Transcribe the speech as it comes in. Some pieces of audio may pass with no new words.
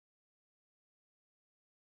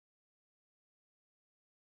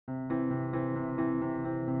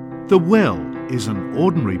The well is an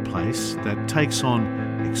ordinary place that takes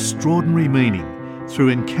on extraordinary meaning through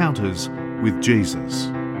encounters with Jesus.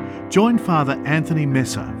 Join Father Anthony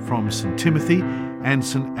Messeh from St. Timothy and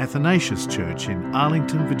St. Athanasius Church in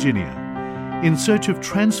Arlington, Virginia, in search of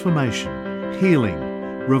transformation, healing,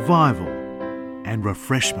 revival, and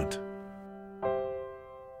refreshment.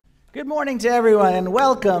 Good morning to everyone, and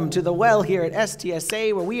welcome to The Well here at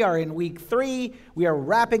STSA, where we are in week 3. We are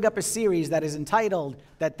wrapping up a series that is entitled,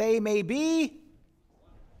 That They May Be...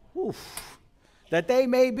 That They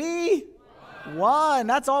May Be... One.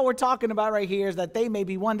 That's all we're talking about right here, is that they may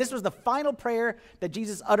be one. This was the final prayer that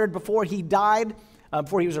Jesus uttered before he died,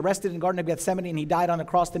 before he was arrested in the Garden of Gethsemane, and he died on the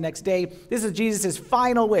cross the next day. This is Jesus'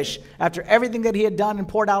 final wish. After everything that he had done and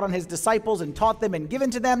poured out on his disciples and taught them and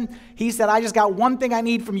given to them, he said, I just got one thing I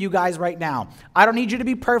need from you guys right now. I don't need you to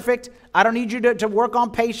be perfect. I don't need you to work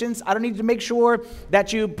on patience. I don't need to make sure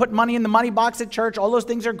that you put money in the money box at church. All those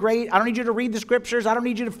things are great. I don't need you to read the scriptures. I don't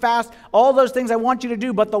need you to fast. All those things I want you to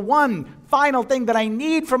do. But the one final thing that I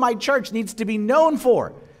need for my church needs to be known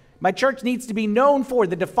for. My church needs to be known for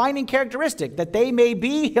the defining characteristic that they may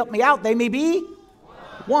be, help me out, they may be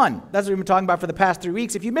one. That's what we've been talking about for the past 3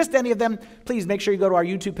 weeks. If you missed any of them, please make sure you go to our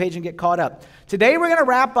YouTube page and get caught up. Today we're going to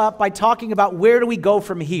wrap up by talking about where do we go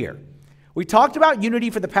from here. We talked about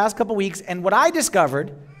unity for the past couple weeks, and what I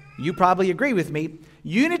discovered, you probably agree with me,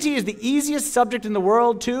 unity is the easiest subject in the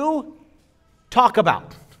world to talk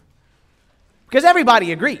about. Because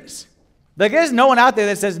everybody agrees. Like, there's no one out there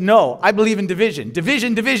that says, no, I believe in division.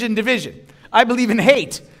 Division, division, division. I believe in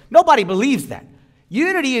hate. Nobody believes that.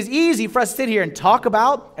 Unity is easy for us to sit here and talk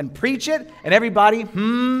about and preach it, and everybody,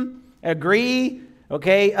 agree,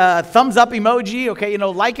 okay, thumbs up emoji, okay,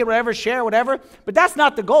 like it, whatever, share, whatever. But that's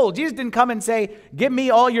not the goal. Jesus didn't come and say, give me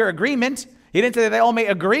all your agreement. He didn't say that they all may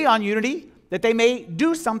agree on unity, that they may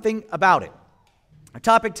do something about it. Our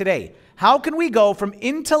topic today, how can we go from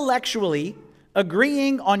intellectually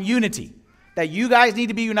agreeing on unity, that you guys need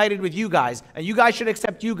to be united with you guys, and you guys should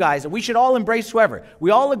accept you guys, and we should all embrace whoever.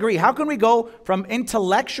 We all agree. How can we go from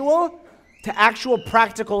intellectual to actual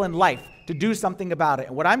practical in life to do something about it?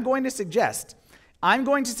 And what I'm going to suggest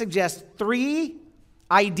 3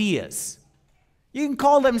 ideas. You can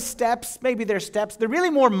call them steps. Maybe they're steps. They're really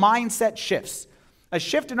more mindset shifts. A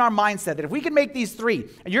shift in our mindset that if we can make these 3,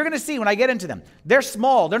 and you're going to see when I get into them, they're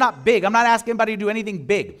small. They're not big. I'm not asking anybody to do anything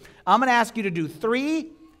big. I'm going to ask you to do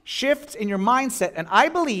 3 shifts in your mindset, and I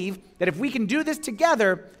believe that if we can do this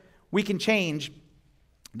together, we can change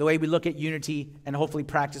the way we look at unity and hopefully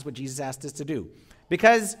practice what Jesus asked us to do.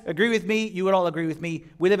 Because, agree with me, you would all agree with me,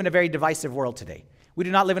 we live in a very divisive world today. We do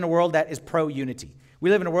not live in a world that is pro-unity. We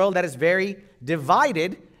live in a world that is very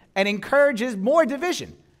divided and encourages more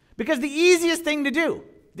division. Because the easiest thing to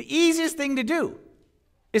do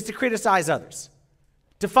is to criticize others,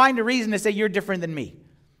 to find a reason to say you're different than me,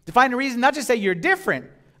 to find a reason not to say you're different,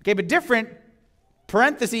 okay, but different,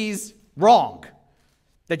 parentheses, wrong.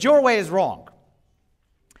 That your way is wrong.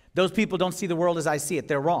 Those people don't see the world as I see it.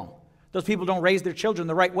 They're wrong. Those people don't raise their children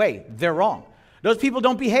the right way. They're wrong. Those people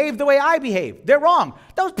don't behave the way I behave. They're wrong.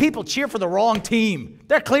 Those people cheer for the wrong team.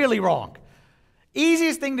 They're clearly wrong.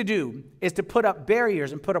 Easiest thing to do is to put up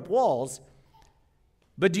barriers and put up walls.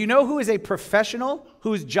 But do you know who is a professional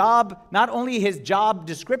whose job, not only his job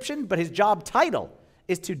description, but his job title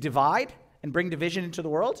is to divide and bring division into the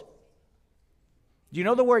world? Do you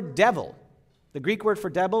know the word devil? The Greek word for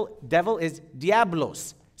devil is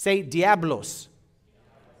diablos. Say diablos.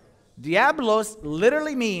 Diablos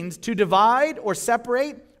literally means to divide or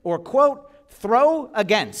separate or, quote, throw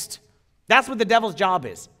against. That's what the devil's job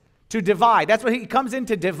is, to divide. That's what he comes in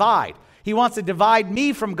to divide. He wants to divide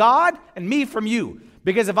me from God and me from you.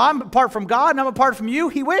 Because if I'm apart from God and I'm apart from you,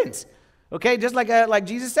 he wins. Okay, just like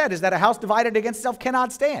Jesus said, is that a house divided against itself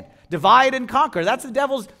cannot stand. Divide and conquer. That's the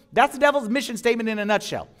devil's mission statement in a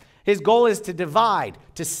nutshell. His goal is to divide,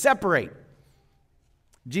 to separate.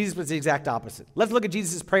 Jesus was the exact opposite. Let's look at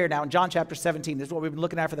Jesus' prayer now in John chapter 17. This is what we've been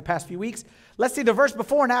looking at for the past few weeks. Let's see the verse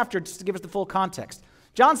before and after just to give us the full context.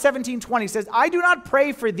 John 17:20 says, I do not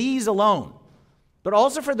pray for these alone, but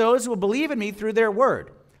also for those who will believe in me through their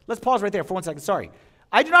word. Let's pause right there for 1 second. Sorry.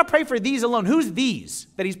 I do not pray for these alone. Who's these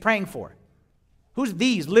that he's praying for? Who's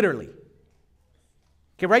these, literally?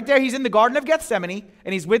 Okay, right there, he's in the Garden of Gethsemane,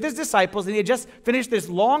 and he's with his disciples, and he had just finished this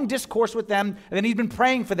long discourse with them, and then he's been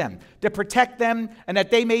praying for them to protect them, and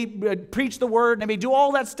that they may preach the word, and they may do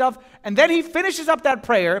all that stuff. And then he finishes up that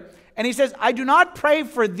prayer, and he says, I do not pray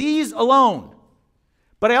for these alone,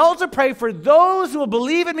 but I also pray for those who will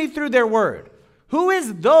believe in me through their word. Who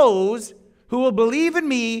is those who will believe in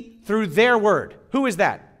me through their word? Who is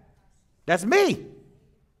that? That's me.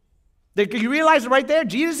 You realize it right there?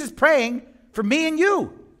 Jesus is praying for me and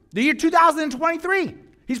you. The year 2023.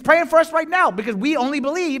 He's praying for us right now because we only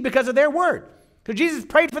believe because of their word. Because Jesus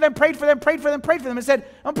prayed for them, and said,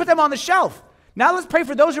 I'm going to put them on the shelf. Now let's pray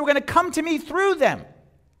for those who are going to come to me through them.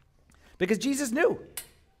 Because Jesus knew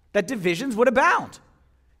that divisions would abound.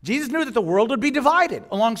 Jesus knew that the world would be divided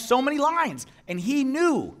along so many lines. And he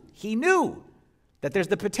knew that there's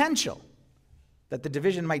the potential that the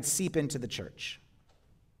division might seep into the church.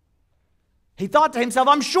 He thought to himself,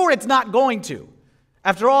 I'm sure it's not going to,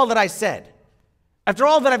 after all that I said, after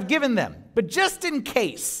all that I've given them. But just in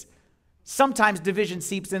case, sometimes division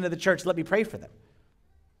seeps into the church, let me pray for them.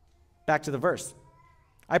 Back to the verse.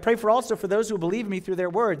 I pray also for those who believe in me through their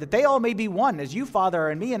word, that they all may be one, as you, Father,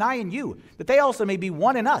 are in me and I in you, that they also may be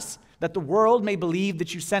one in us, that the world may believe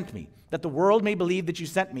that you sent me. That the world may believe that you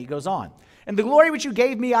sent me, goes on. And the glory which you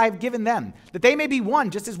gave me, I have given them, that they may be one,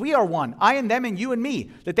 just as we are one, I and them and you and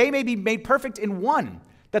me, that they may be made perfect in one,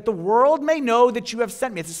 that the world may know that you have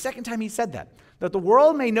sent me. It's the second time he said that. That the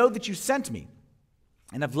world may know that you sent me,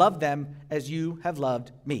 and have loved them as you have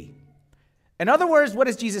loved me. In other words, what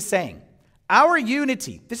is Jesus saying? Our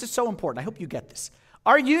unity, this is so important. I hope you get this.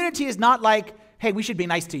 Our unity is not like, hey, we should be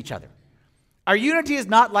nice to each other. Our unity is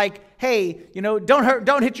not like, hey,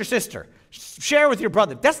 don't hit your sister. Share with your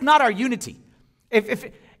brother. That's not our unity.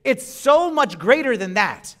 If it's so much greater than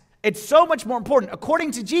that. It's so much more important.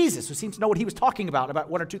 According to Jesus, who seems to know what he was talking about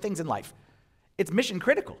one or two things in life, it's mission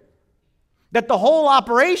critical. That the whole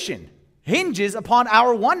operation hinges upon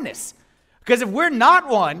our oneness. Because if we're not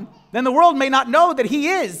one, then the world may not know that he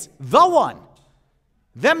is the one.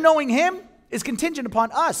 Them knowing him is contingent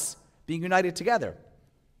upon us being united together.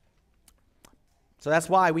 So that's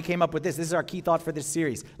why we came up with this. This is our key thought for this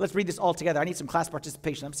series. Let's read this all together. I need some class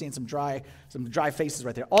participation. I'm seeing some dry faces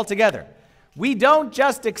right there. All together. We don't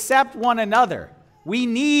just accept one another. We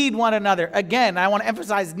need one another. Again, I want to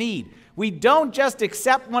emphasize need. We don't just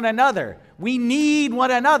accept one another. We need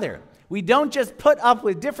one another. We don't just put up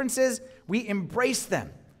with differences. We embrace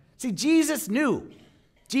them. See, Jesus knew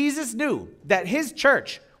that his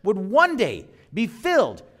church would one day be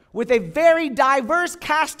filled with a very diverse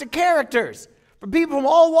cast of characters from people from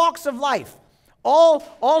all walks of life, all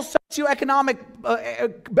socioeconomic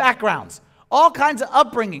backgrounds, all kinds of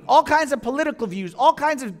upbringing, all kinds of political views, all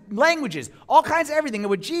kinds of languages, all kinds of everything. And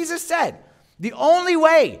what Jesus said, the only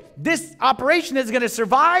way this operation is going to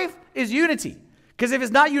survive is unity. Because if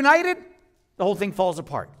it's not united, the whole thing falls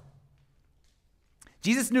apart.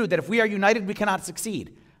 Jesus knew that if we are united, we cannot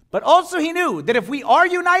succeed. But also he knew that if we are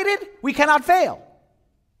united, we cannot fail.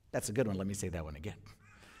 That's a good one. Let me say that one again.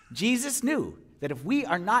 Jesus knew that if we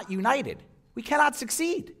are not united, we cannot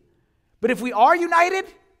succeed. But if we are united,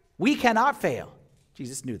 we cannot fail.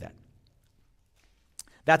 Jesus knew that.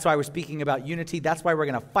 That's why we're speaking about unity. That's why we're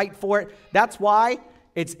going to fight for it. That's why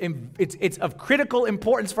it's of critical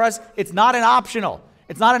importance for us. It's not an optional.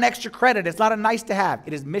 It's not an extra credit. It's not a nice to have.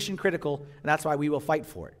 It is mission critical, and that's why we will fight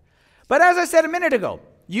for it. But as I said a minute ago,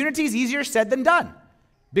 unity is easier said than done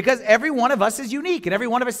because every one of us is unique and every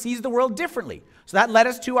one of us sees the world differently. So that led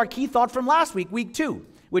us to our key thought from last week, week 2,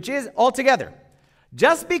 which is altogether.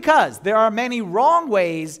 Just because there are many wrong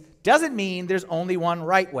ways doesn't mean there's only one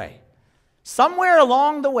right way. Somewhere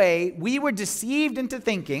along the way, we were deceived into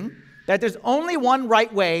thinking that there's only one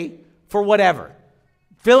right way for whatever.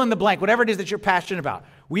 Fill in the blank, whatever it is that you're passionate about.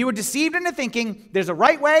 We were deceived into thinking there's a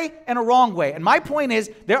right way and a wrong way. And my point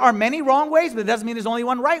is, there are many wrong ways, but it doesn't mean there's only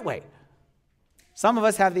one right way. Some of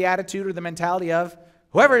us have the attitude or the mentality of,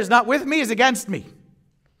 whoever is not with me is against me.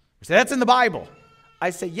 We say, that's in the Bible.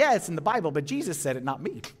 I say, yeah, it's in the Bible, but Jesus said it, not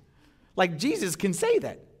me. Like Jesus can say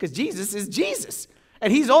that, because Jesus is Jesus.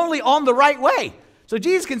 And he's only on the right way. So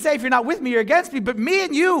Jesus can say, if you're not with me, you're against me. But me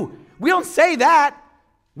and you, we don't say that.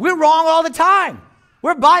 We're wrong all the time.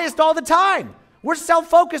 We're biased all the time. We're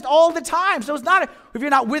self-focused all the time. So it's not, if you're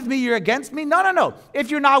not with me, you're against me. No. If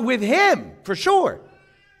you're not with him, for sure.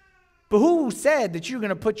 But who said that you're going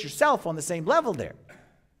to put yourself on the same level there?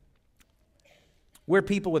 We're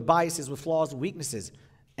people with biases, with flaws, and weaknesses.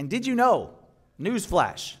 And did you know,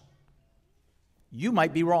 newsflash, you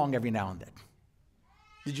might be wrong every now and then.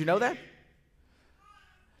 Did you know that?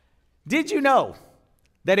 Did you know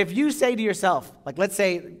that if you say to yourself, like let's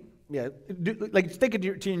say, think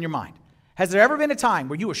it in your mind. Has there ever been a time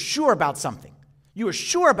where you were sure about something? You were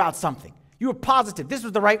sure about something. You were positive this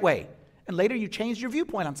was the right way. And later you changed your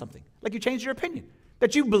viewpoint on something. Like you changed your opinion.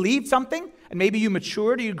 That you believed something, and maybe you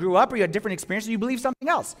matured or you grew up or you had different experiences and you believed something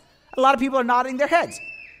else. A lot of people are nodding their heads.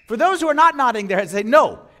 For those who are not nodding their heads, say,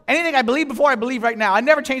 no, anything I believe before I believe right now. I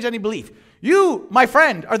never changed any belief. You, my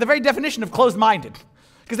friend, are the very definition of closed-minded.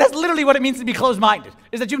 Because that's literally what it means to be closed-minded,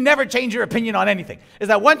 is that you never change your opinion on anything. Is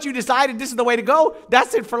that once you decided this is the way to go,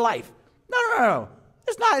 that's it for life. No.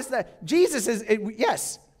 It's not. It's that Jesus is,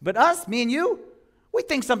 yes. But us, me and you, we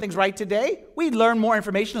think something's right today. We learn more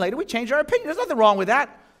information later. We change our opinion. There's nothing wrong with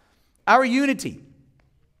that. Our unity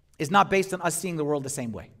is not based on us seeing the world the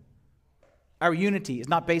same way. Our unity is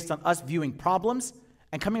not based on us viewing problems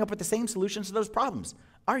and coming up with the same solutions to those problems.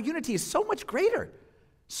 Our unity is so much greater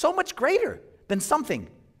than something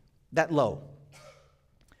that low.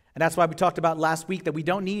 And that's why we talked about last week that we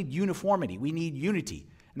don't need uniformity. We need unity.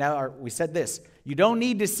 Now, we said this. You don't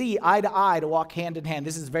need to see eye to eye to walk hand in hand.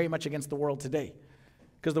 This is very much against the world today.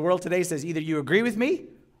 Because the world today says either you agree with me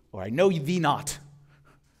or I know thee not.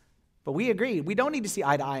 But we agree. We don't need to see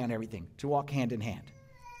eye to eye on everything to walk hand in hand.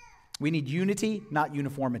 We need unity, not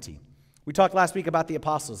uniformity. We talked last week about the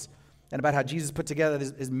apostles and about how Jesus put together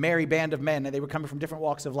this merry band of men, and they were coming from different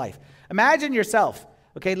walks of life. Imagine yourself.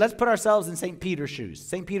 Okay, let's put ourselves in St. Peter's shoes.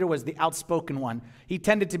 St. Peter was the outspoken one. He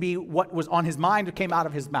tended to be what was on his mind or came out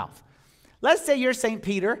of his mouth. Let's say you're St.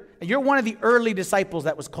 Peter, and you're one of the early disciples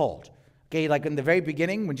that was called. Okay, like in the very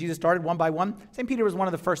beginning, when Jesus started one by one, St. Peter was one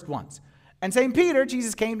of the first ones. And St. Peter,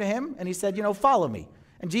 Jesus came to him, and he said, follow me.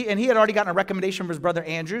 And he had already gotten a recommendation from his brother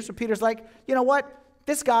Andrew, so Peter's like, you know what?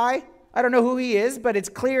 This guy, I don't know who he is, but it's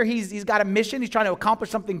clear he's got a mission. He's trying to accomplish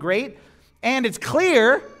something great. And it's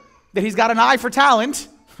clear that he's got an eye for talent,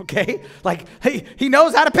 okay? Like, he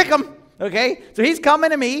knows how to pick them, okay? So he's coming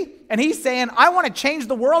to me, and he's saying, I want to change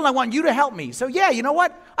the world, and I want you to help me. So yeah, you know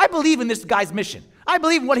what? I believe in this guy's mission. I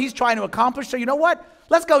believe in what he's trying to accomplish. So you know what?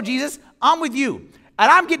 Let's go, Jesus. I'm with you.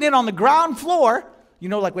 And I'm getting in on the ground floor.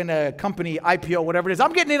 Like when a company IPO, whatever it is,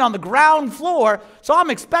 I'm getting in on the ground floor. So I'm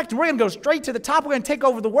expecting we're going to go straight to the top. We're going to take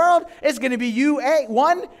over the world. It's going to be you, a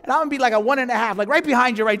 1, and I'm going to be like a 1.5, like right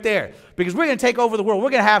behind you right there. Because we're going to take over the world. We're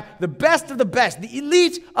going to have the best of the best. The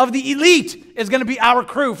elite of the elite is going to be our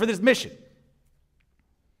crew for this mission.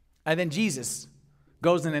 And then Jesus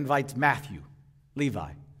goes and invites Matthew,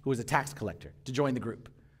 Levi, who was a tax collector, to join the group.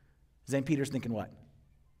 St. Peter's thinking what?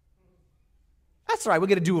 That's all right. We'll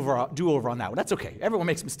get a do-over on that one. That's okay. Everyone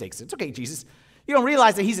makes mistakes. It's okay, Jesus. You don't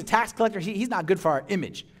realize that he's a tax collector. He's not good for our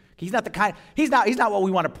image. He's not what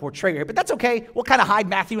we want to portray here. But that's okay. We'll kind of hide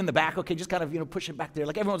Matthew in the back. Okay, just kind of push him back there.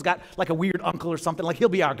 Like everyone's got like a weird uncle or something. Like he'll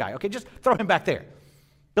be our guy. Okay, just throw him back there.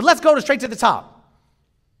 But let's go straight to the top.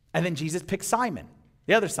 And then Jesus picks Simon,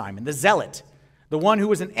 the other Simon, the zealot, the one who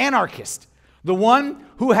was an anarchist, the one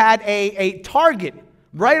who had a target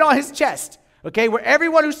right on his chest. Okay, where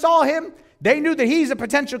everyone who saw him, they knew that he's a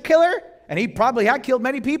potential killer, and he probably had killed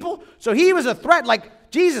many people. So he was a threat. Like,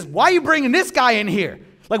 Jesus, why are you bringing this guy in here?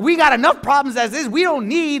 Like, we got enough problems as is. We don't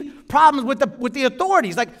need problems with the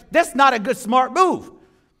authorities. Like, that's not a good, smart move.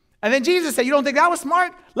 And then Jesus said, you don't think that was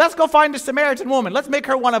smart? Let's go find the Samaritan woman. Let's make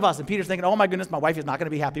her one of us. And Peter's thinking, oh my goodness, my wife is not going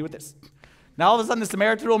to be happy with this. Now all of a sudden the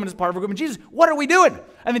Samaritan woman is part of her group. And Jesus, what are we doing?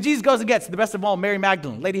 And then Jesus goes and gets, the best of all, Mary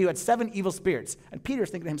Magdalene, lady who had 7 evil spirits. And Peter's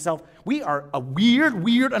thinking to himself, we are a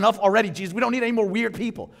weird enough already, Jesus. We don't need any more weird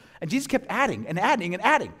people. And Jesus kept adding and adding and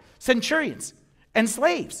adding. Centurions and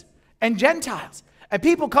slaves and Gentiles and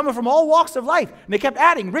people coming from all walks of life. And they kept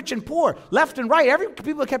adding, rich and poor, left and right.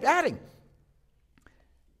 People kept adding.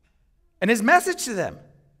 And his message to them,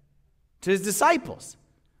 to his disciples,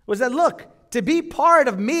 was that, look, to be part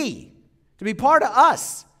of me, to be part of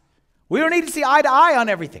us, we don't need to see eye to eye on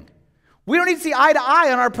everything. We don't need to see eye to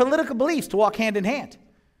eye on our political beliefs to walk hand in hand.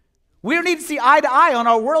 We don't need to see eye to eye on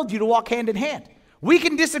our worldview to walk hand in hand. We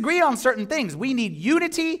can disagree on certain things. We need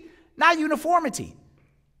unity, not uniformity.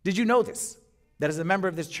 Did you know this? That as a member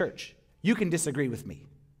of this church, you can disagree with me.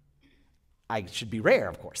 I should be rare,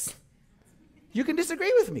 of course. You can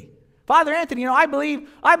disagree with me. Father Anthony, I believe,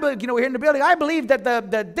 we're here in the building. I believe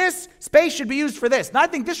that this space should be used for this. And I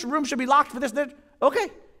think this room should be locked for this. Okay,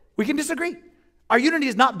 we can disagree. Our unity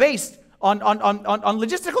is not based on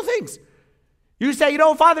logistical things. You say,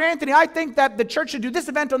 Father Anthony, I think that the church should do this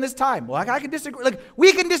event on this time. Well, I can disagree. Like,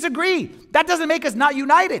 we can disagree. That doesn't make us not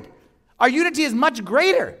united. Our unity is much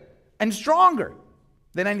greater and stronger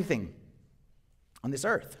than anything on this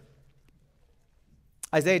earth.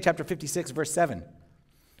 Isaiah chapter 56, verse 7.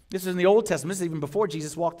 This is in the Old Testament. This is even before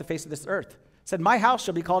Jesus walked the face of this earth. It said, my house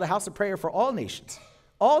shall be called a house of prayer for all nations.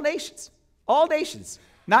 All nations. All nations.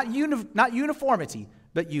 Not uniformity,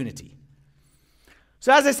 but unity.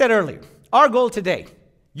 So as I said earlier, our goal today,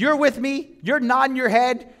 you're with me, you're nodding your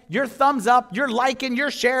head, you're thumbs up, you're liking,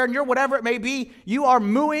 you're sharing, you're whatever it may be. You are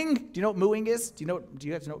mooing. Do you know what mooing is? Do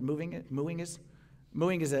you guys know what mooing is?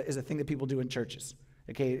 Mooing is a thing that people do in churches.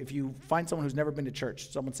 Okay, if you find someone who's never been to church,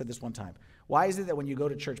 someone said this one time. Why is it that when you go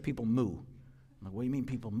to church, people moo? I'm like, what do you mean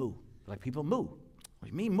people moo? Like, people moo. What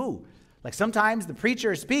do you mean moo? Like sometimes the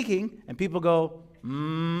preacher is speaking and people go,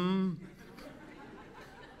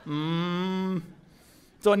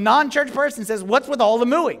 So a non-church person says, what's with all the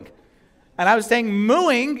mooing? And I was saying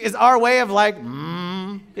mooing is our way of like,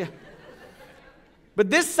 yeah. But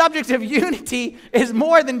this subject of unity is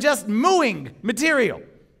more than just mooing material.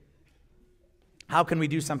 How can we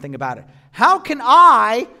do something about it? How can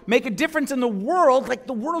I make a difference in the world? Like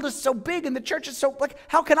the world is so big and the church is so, like,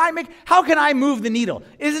 how can I move the needle?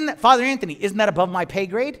 Father Anthony, isn't that above my pay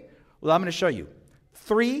grade? Well, I'm going to show you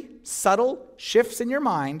 3 subtle shifts in your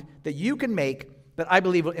mind that you can make that I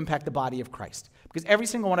believe will impact the body of Christ. Because every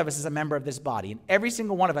single one of us is a member of this body, and every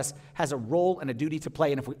single one of us has a role and a duty to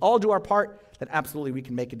play. And if we all do our part, then absolutely we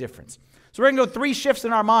can make a difference. So we're going to go 3 shifts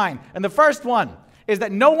in our mind. And the first one is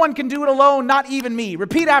that no one can do it alone, not even me.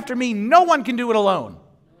 Repeat after me, no one can do it alone.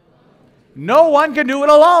 No one can do it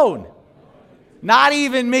alone. Not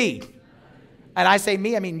even me. And I say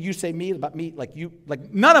me, I mean you say me, about me, like you,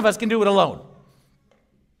 like none of us can do it alone.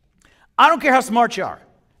 I don't care how smart you are.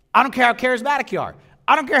 I don't care how charismatic you are.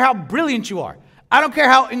 I don't care how brilliant you are. I don't care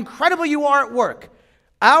how incredible you are at work.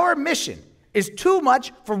 Our mission is too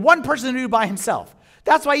much for one person to do by himself.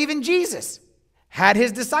 That's why even Jesus had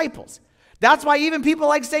his disciples. That's why even people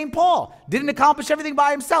like St. Paul didn't accomplish everything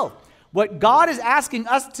by himself. What God is asking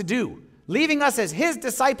us to do, leaving us as his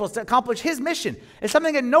disciples to accomplish his mission, is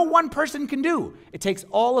something that no one person can do. It takes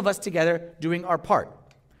all of us together doing our part.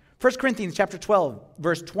 1 Corinthians chapter 12,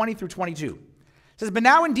 verse 20 through 22. It says, but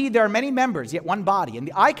now indeed there are many members, yet one body. And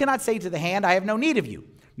the eye cannot say to the hand, I have no need of you.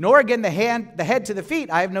 Nor again the head to the feet,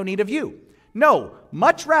 I have no need of you. No,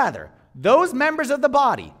 much rather, those members of the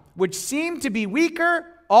body which seem to be weaker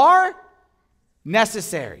are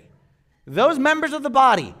necessary. Those members of the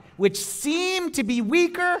body which seem to be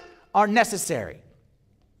weaker are necessary.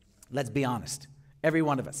 Let's be honest. Every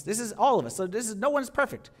one of us. This is all of us. So no one's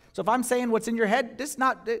perfect. So if I'm saying what's in your head, this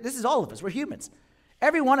is all of us. We're humans.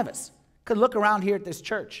 Every one of us could look around here at this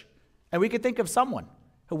church and we could think of someone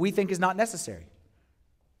who we think is not necessary.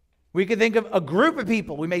 We could think of a group of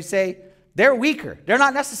people. We may say they're weaker. They're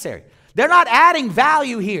not necessary. They're not adding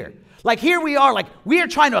value here. Like here we are, like we are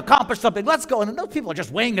trying to accomplish something. Let's go. And those people are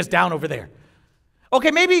just weighing us down over there.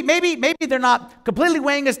 Okay, maybe they're not completely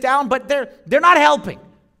weighing us down, but they're not helping.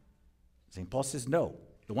 St. Paul says, no.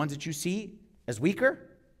 The ones that you see as weaker,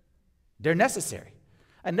 they're necessary.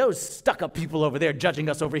 And those stuck-up people over there judging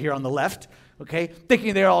us over here on the left, okay,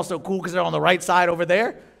 thinking they're all so cool because they're on the right side over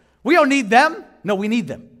there. We don't need them. No, we need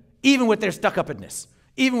them, even with their stuck-upness,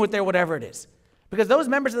 even with their whatever it is. Because those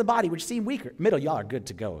members of the body which seem weaker, middle, y'all are good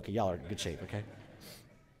to go, okay? Y'all are in good shape, okay?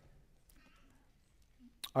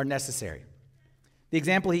 Are necessary. The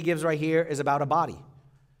example he gives right here is about a body.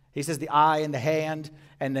 He says the eye and the hand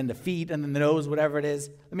and then the feet and then the nose, whatever it is.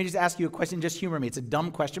 Let me just ask you a question. Just humor me. It's a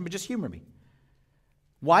dumb question, but just humor me.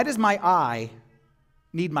 Why does my eye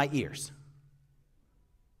need my ears?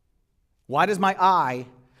 Why does my eye,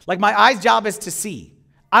 like my eye's job is to see.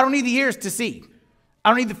 I don't need the ears to see. I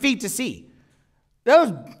don't need the feet to see.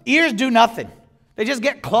 Those ears do nothing. They just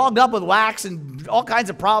get clogged up with wax and all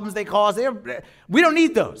kinds of problems they cause. We don't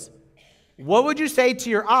need those. What would you say to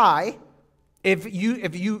your eye if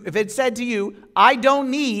it said to you, I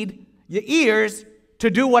don't need your ears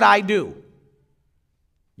to do what I do?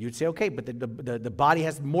 You'd say, okay, but the body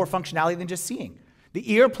has more functionality than just seeing.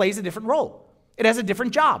 The ear plays a different role. It has a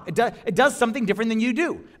different job. It does something different than you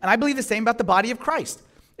do. And I believe the same about the body of Christ.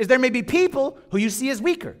 Is there may be people who you see as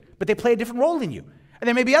weaker, but they play a different role than you. And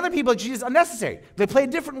there may be other people that you see as unnecessary. They play a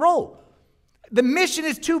different role. The mission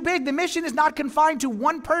is too big. The mission is not confined to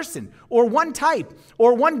one person or one type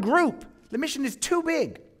or one group. The mission is too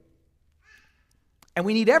big. And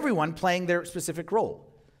we need everyone playing their specific role.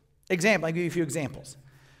 Example, I'll give you a few examples.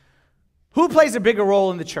 Who plays a bigger role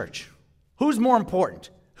in the church? Who's more important?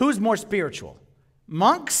 Who's more spiritual?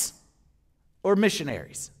 Monks or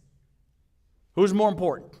missionaries? Who's more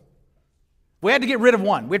important? We had to get rid of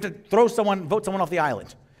one. We have to vote someone off the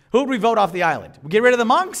island. Who would we vote off the island? We get rid of the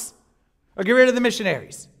monks or get rid of the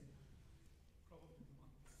missionaries?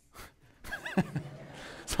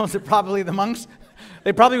 Someone said probably the monks.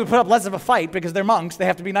 They probably would put up less of a fight because they're monks. They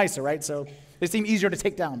have to be nicer, right? So they seem easier to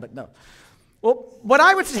take down, but no. Well, what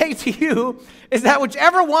I would say to you is that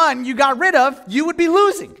whichever one you got rid of, you would be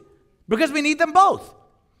losing because we need them both.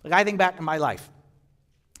 Like I think back in my life.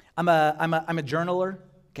 I'm a journaler.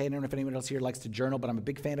 Okay, I don't know if anyone else here likes to journal, but I'm a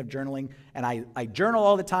big fan of journaling. And I journal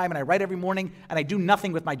all the time, and I write every morning, and I do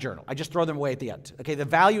nothing with my journal. I just throw them away at the end. Okay, the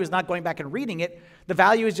value is not going back and reading it. The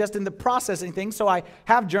value is just in the processing things. So I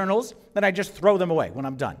have journals, then I just throw them away when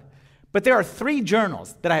I'm done. But there are 3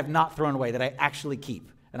 journals that I have not thrown away that I actually keep.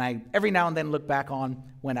 and I every now and then look back on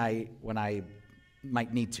when I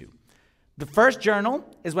might need to. The first journal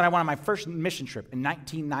is when I went on my first mission trip in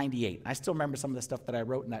 1998. I still remember some of the stuff that I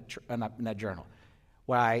wrote in that journal,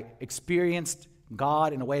 where I experienced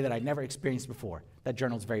God in a way that I'd never experienced before. That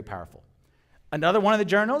journal is very powerful. Another one of the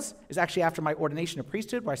journals is actually after my ordination of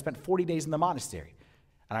priesthood, where I spent 40 days in the monastery.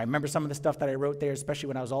 And I remember some of the stuff that I wrote there, especially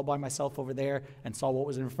when I was all by myself over there and saw what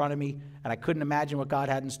was in front of me. And I couldn't imagine what God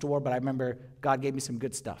had in store, but I remember God gave me some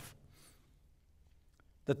good stuff.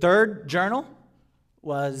 The third journal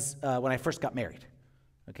was when I first got married,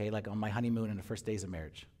 okay, like on my honeymoon and the first days of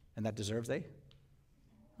marriage. And that deserves a?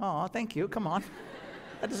 Oh, thank you. Come on.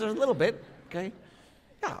 That deserves a little bit, okay?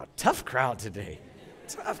 Oh, tough crowd today.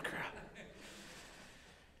 Tough crowd.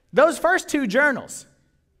 Those first two journals,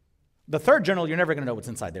 the third journal, you're never going to know what's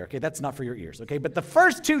inside there, okay? That's not for your ears, okay? But the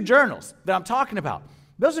first two journals that I'm talking about,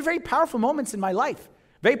 those are very powerful moments in my life,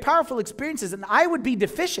 very powerful experiences, and I would be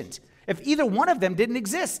deficient if either one of them didn't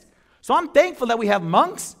exist. So I'm thankful that we have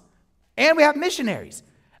monks and we have missionaries,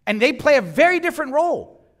 and they play a very different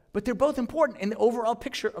role, but they're both important in the overall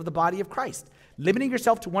picture of the body of Christ. Limiting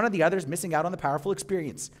yourself to one or the other is missing out on the powerful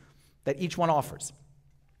experience that each one offers.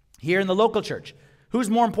 Here in the local church, who's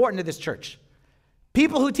more important to this church?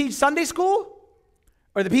 People who teach Sunday school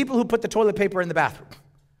or the people who put the toilet paper in the bathroom?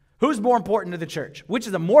 Who's more important to the church? Which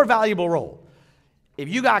is a more valuable role? If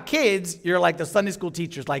you got kids, you're like the Sunday school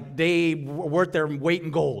teachers, like they worth their weight in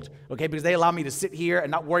gold, okay? Because they allow me to sit here and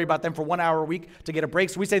not worry about them for 1 hour a week to get a break.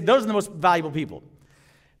 So we say those are the most valuable people.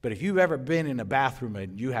 But if you've ever been in a bathroom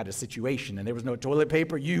and you had a situation and there was no toilet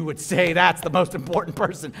paper, you would say that's the most important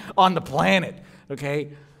person on the planet,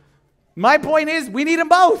 okay? My point is we need them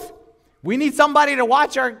both. We need somebody to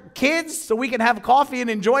watch our kids so we can have coffee and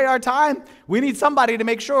enjoy our time. We need somebody to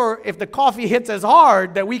make sure if the coffee hits us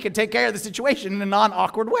hard that we can take care of the situation in a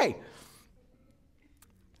non-awkward way.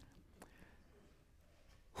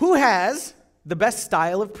 Who has the best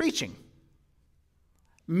style of preaching?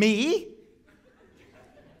 Me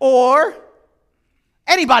or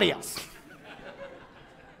anybody else?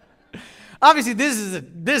 Obviously, this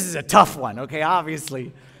is a tough one, okay?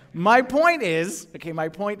 Obviously. My point is,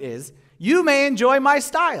 you may enjoy my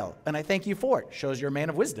style, and I thank you for it. Shows you're a man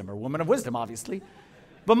of wisdom or woman of wisdom, obviously.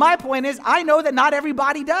 But my point is, I know that not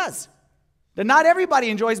everybody does. That not everybody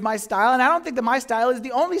enjoys my style, and I don't think that my style is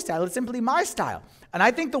the only style. It's simply my style. And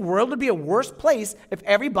I think the world would be a worse place if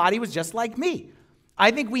everybody was just like me.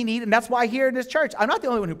 I think we need, and that's why here in this church, I'm not the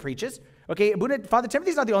only one who preaches. Okay, Father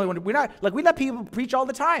Timothy's not the only one. We let people preach all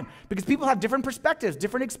the time because people have different perspectives,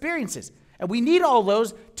 different experiences. And we need all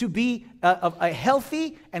those to be a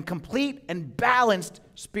healthy and complete and balanced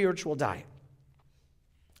spiritual diet.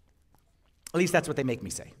 At least that's what they make me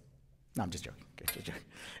say. No, I'm just joking. Okay, just joking.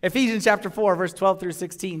 Ephesians chapter 4, verse 12 through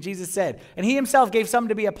 16, Jesus said, "And he himself gave some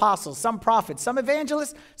to be apostles, some prophets, some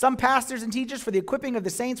evangelists, some pastors and teachers for the equipping of the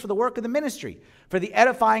saints for the work of the ministry, for the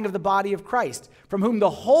edifying of the body of Christ, from whom the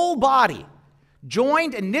whole body,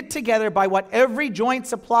 joined and knit together by what every joint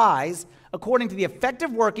supplies, according to the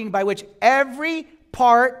effective working by which every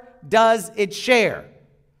part does its share,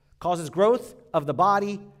 causes growth of the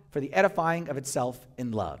body for the edifying of itself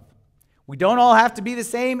in love." We don't all have to be the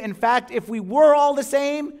same. In fact, if we were all the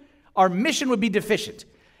same, our mission would be deficient.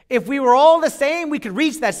 If we were all the same, we could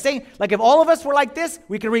reach that same, like if all of us were like this,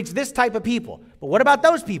 we could reach this type of people. But what about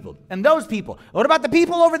those people and those people? What about the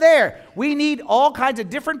people over there? We need all kinds of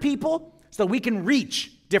different people so we can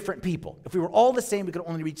reach different people. If we were all the same, we could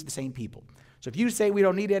only reach the same people. So if you say we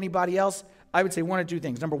don't need anybody else, I would say one or two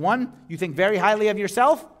things. Number one, you think very highly of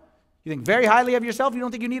yourself. You think very highly of yourself, you don't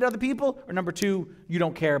think you need other people? Or number two, you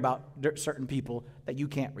don't care about certain people that you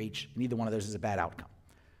can't reach. Neither one of those is a bad outcome.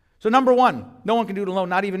 So number one, no one can do it alone,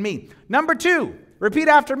 not even me. Number two, repeat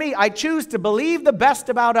after me, I choose to believe the best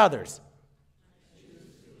about others.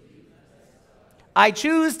 I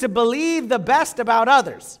choose to believe the best about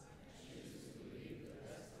others.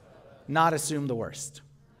 Not assume the worst.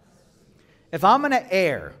 If I'm going to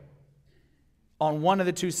err on one of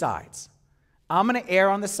the two sides, I'm going to err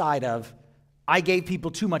on the side of, I gave people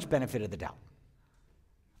too much benefit of the doubt.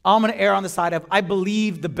 I'm going to err on the side of, I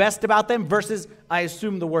believe the best about them versus I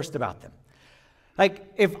assume the worst about them. Like,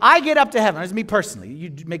 if I get up to heaven, this is me personally,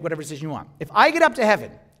 you make whatever decision you want. If I get up to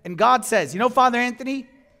heaven and God says, you know, Father Anthony,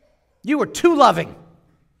 you were too loving.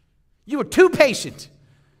 You were too patient.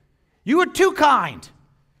 You were too kind.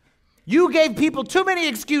 You gave people too many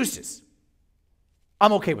excuses.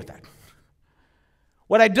 I'm okay with that.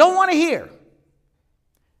 What I don't want to hear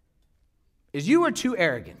is you were too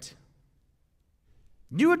arrogant.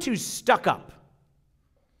 You were too stuck up.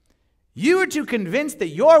 You were too convinced that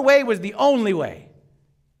your way was the only way.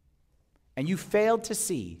 and you failed to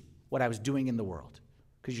see what I was doing in the world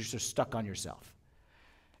because you're so stuck on yourself.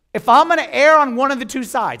 If I'm going to err on one of the two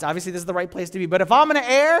sides, obviously this is the right place to be, but if I'm going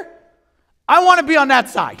to err, I want to be on that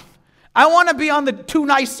side. I want to be on the too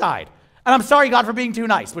nice side. And I'm sorry, God, for being too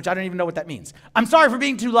nice, which I don't even know what that means. I'm sorry for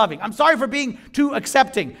being too loving. I'm sorry for being too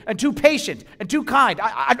accepting and too patient and too kind.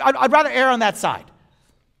 I'd rather err on that side.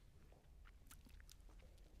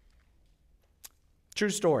 True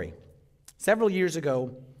story. Several years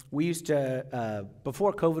ago, we used to,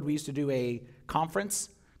 before COVID, we used to do a conference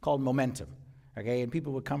called Momentum. Okay, and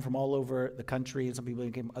people would come from all over the country, and some people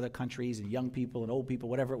came from other countries, and young people and old people,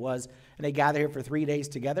 whatever it was, and they gather here for 3 days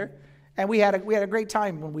together. And we had a great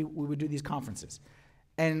time when we would do these conferences.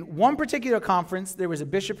 And one particular conference, there was a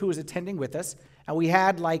bishop who was attending with us, and we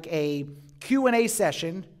had like a Q&A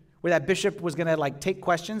session where that bishop was going to like take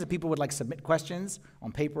questions, and people would like submit questions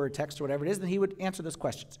on paper or text or whatever it is, and he would answer those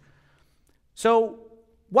questions. So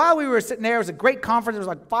while we were sitting there, it was a great conference. There was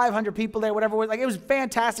like 500 people there, whatever it was. Like, it was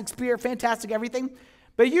fantastic spirit, fantastic everything.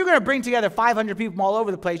 But you're going to bring together 500 people from all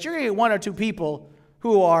over the place. You're going to get one or two people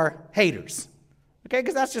who are haters. Okay,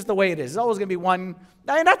 because that's just the way it is. There's always going to be one,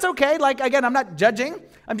 and that's okay. Like, again, I'm not judging.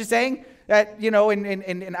 I'm just saying that, you know,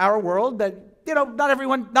 in our world, that, you know, not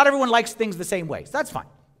everyone likes things the same way. So that's fine.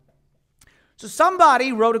 So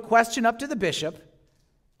somebody wrote a question up to the bishop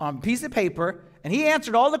on a piece of paper, and he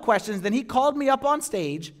answered all the questions. Then he called me up on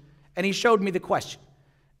stage, and he showed me the question.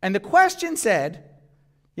 And the question said,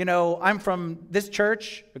 you know, I'm from this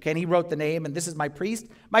church, okay, and he wrote the name, and this is my priest.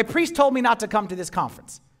 My priest told me not to come to this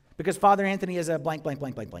conference because Father Anthony is a blank, blank,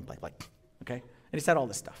 blank, blank, blank, blank, blank, okay? And he said all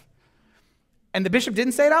this stuff. And the bishop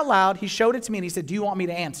didn't say it out loud. He showed it to me, and he said, do you want me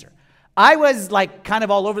to answer? I was like kind of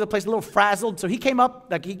all over the place, a little frazzled. So he came up,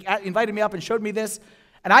 like he invited me up and showed me this.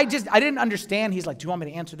 And I didn't understand. He's like, do you want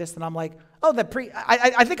me to answer this? And I'm like, oh,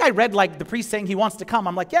 I think I read like the priest saying he wants to come.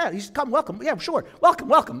 I'm like, yeah, you should come, welcome. Yeah, sure, welcome,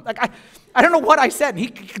 welcome. Like, I don't know what I said. And he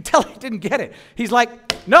could tell he didn't get it. He's like,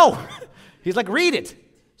 no. He's like, read it.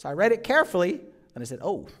 So I read it carefully, and I said,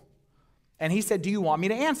 oh. And he said, do you want me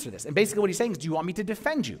to answer this? And basically what he's saying is, do you want me to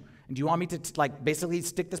defend you? And do you want me to like basically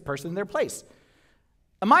stick this person in their place?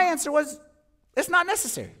 And my answer was, it's not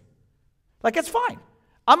necessary. Like, it's fine.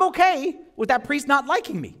 I'm okay with that priest not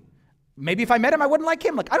liking me. Maybe if I met him, I wouldn't like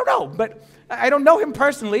him. Like, I don't know, but I don't know him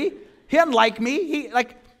personally. He doesn't like me.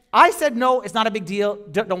 I said, no, it's not a big deal.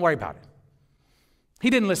 Don't worry about it.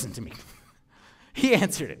 He didn't listen to me. He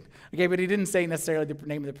answered it. Okay, but he didn't say necessarily the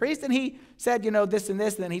name of the priest. And he said, you know, this and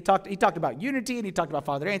this. And then he talked about unity, and he talked about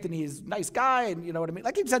Father Anthony. He's a nice guy, and you know what I mean?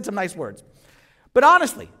 Like, he said some nice words. But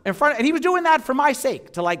honestly, and he was doing that for my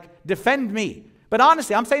sake, to like defend me. But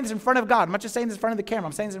honestly, I'm saying this in front of God. I'm not just saying this in front of the camera.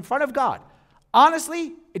 I'm saying this in front of God.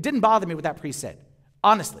 Honestly, it didn't bother me what that priest said.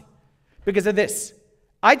 Honestly. Because of this.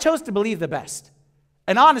 I chose to believe the best.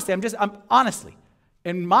 And honestly, honestly,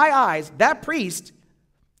 in my eyes, that priest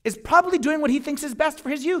is probably doing what he thinks is best for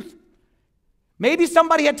his youth. Maybe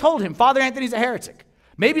somebody had told him, Father Anthony's a heretic.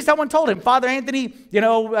 Maybe someone told him, Father Anthony, you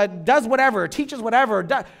know, does whatever, teaches whatever.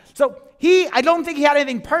 So I don't think he had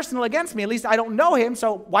anything personal against me. At least I don't know him,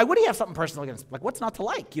 so why would he have something personal against me? Like, what's not to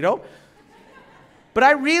like, you know? But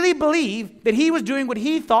I really believe that he was doing what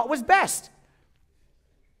he thought was best.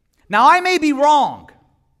 Now, I may be wrong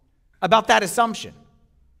about that assumption,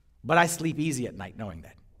 but I sleep easy at night knowing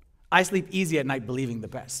that. I sleep easy at night believing the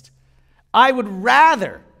best. I would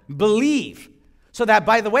rather believe, so that,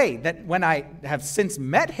 by the way, that when I have since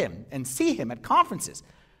met him and see him at conferences,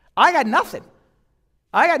 I got nothing.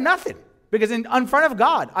 I got nothing. Because in front of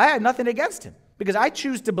God, I had nothing against him. Because I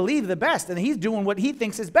choose to believe the best, and he's doing what he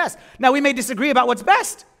thinks is best. Now, we may disagree about what's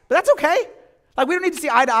best, but that's okay. Like, we don't need to see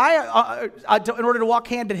eye to eye in order to walk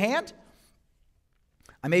hand in hand.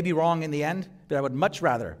 I may be wrong in the end, but I would much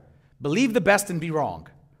rather believe the best and be wrong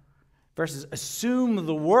versus assume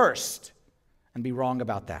the worst and be wrong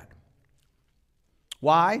about that.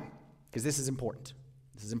 Why? Because this is important.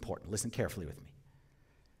 This is important. Listen carefully with me.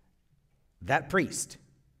 That priest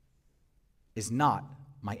is not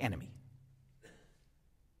my enemy.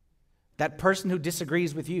 That person who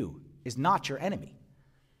disagrees with you is not your enemy.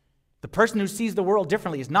 The person who sees the world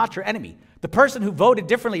differently is not your enemy. The person who voted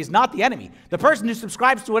differently is not the enemy. The person who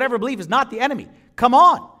subscribes to whatever belief is not the enemy. Come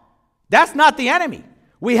on. That's not the enemy.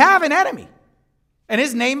 We have an enemy, and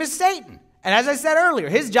his name is Satan. And as I said earlier,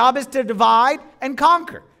 his job is to divide and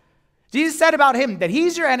conquer. Jesus said about him that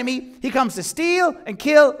he's your enemy. He comes to steal and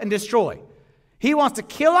kill and destroy. He wants to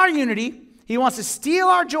kill our unity. He wants to steal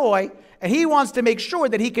our joy. And he wants to make sure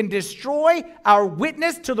that he can destroy our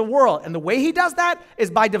witness to the world. And the way he does that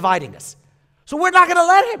is by dividing us. So we're not going to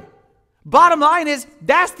let him. Bottom line is,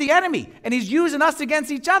 that's the enemy. And he's using us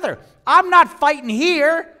against each other. I'm not fighting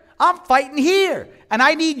here. I'm fighting here, and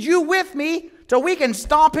I need you with me so we can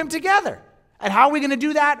stomp him together. And how are we going to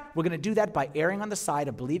do that? We're going to do that by erring on the side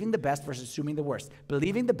of believing the best versus assuming the worst.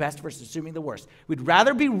 Believing the best versus assuming the worst. We'd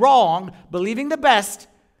rather be wrong believing the best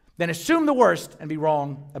than assume the worst and be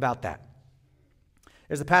wrong about that.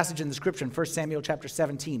 There's a passage in the scripture in 1 Samuel chapter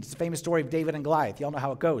 17. It's a famous story of David and Goliath. Y'all know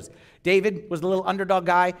how it goes. David was the little underdog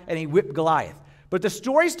guy, and he whipped Goliath. But the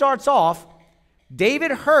story starts off,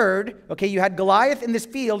 David heard, okay, you had Goliath in this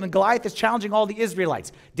field, and Goliath is challenging all the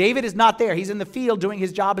Israelites. David is not there. He's in the field doing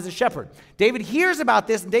his job as a shepherd. David hears about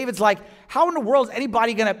this, and David's like, how in the world is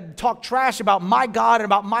anybody going to talk trash about my God and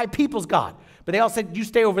about my people's God? But they all said, you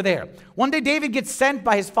stay over there. One day, David gets sent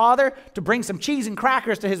by his father to bring some cheese and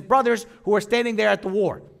crackers to his brothers who are standing there at the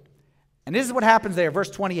war. And this is what happens there,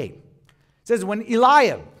 verse 28. It says, when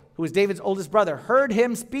Eliab, who was David's oldest brother, heard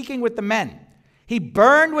him speaking with the men, he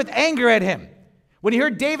burned with anger at him. When he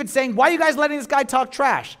heard David saying, why are you guys letting this guy talk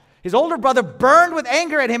trash? His older brother burned with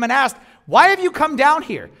anger at him and asked, why have you come down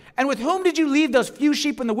here? And with whom did you leave those few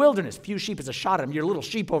sheep in the wilderness? Few sheep is a shot at him. Your little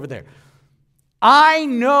sheep over there. I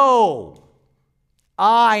know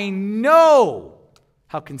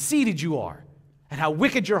how conceited you are and how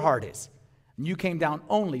wicked your heart is. And you came down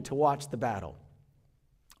only to watch the battle.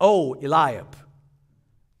 Oh, Eliab,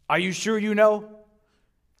 are you sure you know?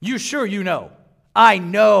 You sure you know? I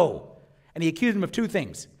know. And he accused him of two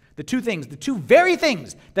things. The two very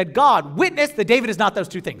things that God witnessed that David is not those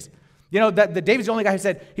two things. You know, that David's the only guy who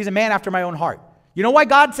said, he's a man after my own heart. You know why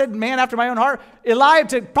God said man after my own heart?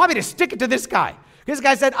 Eliab, probably to stick it to this guy. This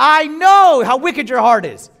guy said, I know how wicked your heart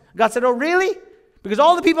is. God said, oh, really? Because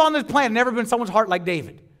all the people on this planet have never been someone's heart like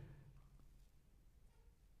David.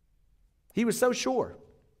 He was so sure,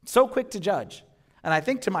 so quick to judge. And I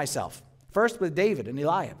think to myself, first with David and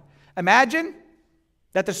Eliab, imagine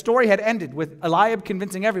that the story had ended with Eliab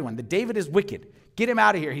convincing everyone that David is wicked. Get him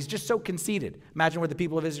out of here. He's just so conceited. Imagine where the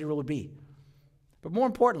people of Israel would be. But more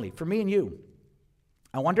importantly, for me and you,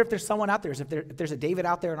 I wonder if there's someone out there, if there's a David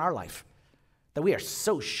out there in our life, that we are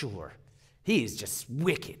so sure he is just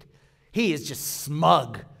wicked. He is just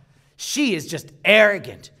smug. She is just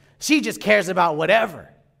arrogant. She just cares about whatever.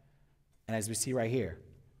 And as we see right here,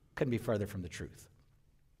 couldn't be further from the truth.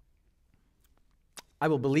 I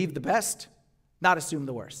will believe the best, not assume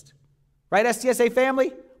the worst. Right, STSA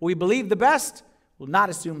family? We believe the best, will not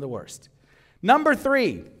assume the worst. Number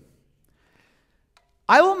 3,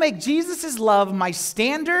 I will make Jesus' love my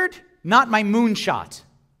standard, not my moonshot.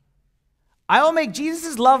 I will make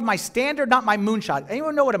Jesus' love my standard, not my moonshot.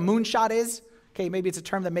 Anyone know what a moonshot is? Okay, maybe it's a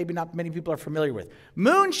term that maybe not many people are familiar with.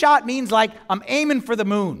 Moonshot means like I'm aiming for the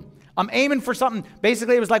moon. I'm aiming for something.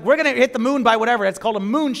 Basically, it was like, we're going to hit the moon by whatever. It's called a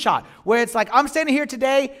moonshot, where it's like, I'm standing here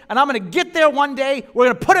today, and I'm going to get there one day. We're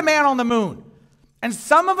going to put a man on the moon. And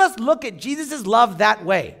some of us look at Jesus' love that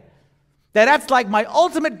way. That's like my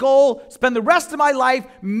ultimate goal, spend the rest of my life.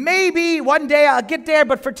 Maybe one day I'll get there,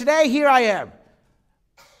 but for today, here I am.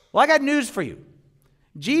 Well, I got news for you.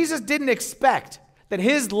 Jesus didn't expect that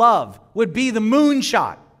his love would be the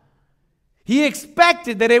moonshot. He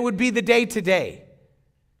expected that it would be the day-to-day.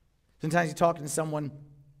 Sometimes you're talking to someone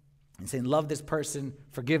and saying, love this person,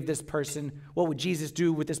 forgive this person. What would Jesus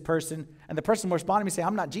do with this person? And the person will respond to me and say,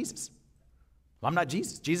 I'm not Jesus. Well, I'm not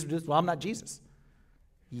Jesus. Jesus does, well, I'm not Jesus.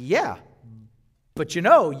 Yeah, but you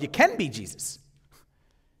know, you can be Jesus.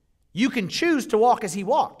 You can choose to walk as he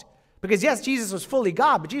walked. Because yes, Jesus was fully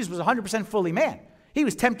God, but Jesus was 100% fully man. He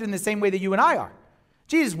was tempted in the same way that you and I are.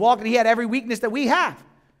 Jesus walked and he had every weakness that we have.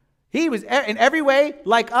 He was in every way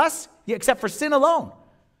like us, except for sin alone.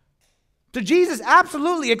 So Jesus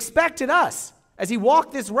absolutely expected us as he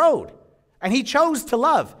walked this road, and he chose to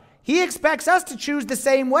love. He expects us to choose the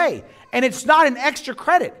same way. And it's not an extra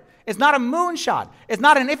credit. It's not a moonshot. It's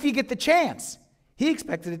not an if you get the chance. He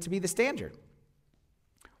expected it to be the standard.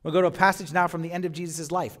 We'll go to a passage now from the end of Jesus'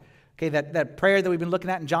 life. Okay, that prayer that we've been looking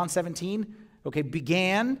at in John 17, okay,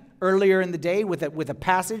 began earlier in the day with a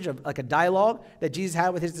passage of like a dialogue that Jesus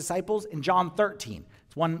had with his disciples in John 13.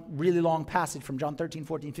 It's one really long passage from John 13,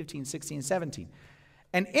 14, 15, 16, 17.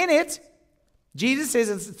 And in it, Jesus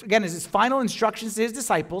says, again, his final instructions to his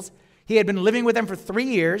disciples. He had been living with them for 3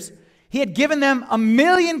 years. He had given them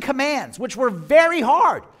 1,000,000 commands, which were very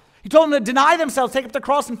hard. He told them to deny themselves, take up the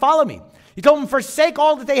cross and follow me. He told them to forsake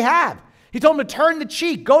all that they have. He told them to turn the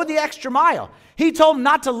cheek, go the extra mile. He told them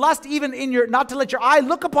not to lust even not to let your eye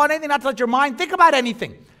look upon anything, not to let your mind think about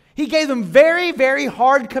anything. He gave them very, very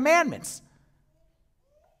hard commandments.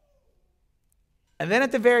 And then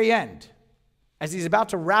at the very end, as he's about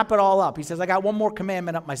to wrap it all up, he says, I got one more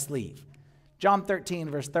commandment up my sleeve. John 13,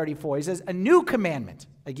 verse 34, he says, a new commandment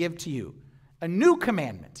I give to you, a new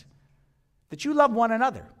commandment, that you love one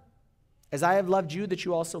another. as I have loved you, that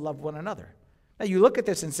you also love one another. Now you look at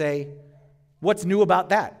this and say, what's new about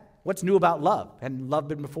that? What's new about love? Hadn't love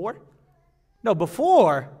been before? No,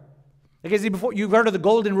 before, because before you've heard of the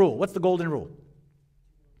golden rule. What's the golden rule?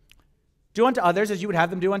 Do unto others as you would have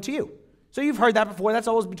them do unto you. So you've heard that before. That's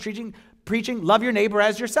always been preaching, love your neighbor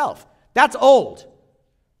as yourself. That's old.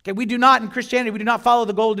 Okay, we do not, in Christianity, we do not follow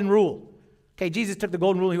the golden rule. Okay, Jesus took the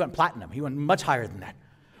golden rule, he went platinum. He went much higher than that.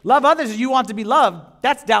 Love others as you want to be loved,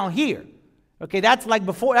 that's down here. Okay, that's like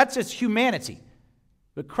before, that's just humanity.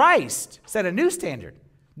 But Christ set a new standard.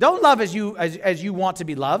 Don't love as you want to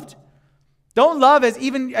be loved. Don't love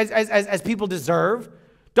as people deserve.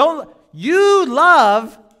 You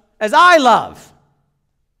love as I love.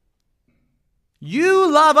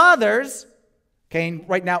 You love others. Okay,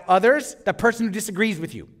 right now, others, the person who disagrees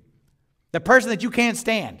with you, the person that you can't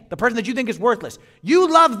stand, the person that you think is worthless.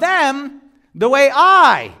 You love them the way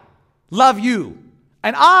I love you,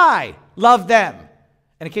 and I love them.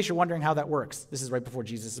 And in case you're wondering how that works, this is right before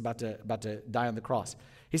Jesus is about to die on the cross.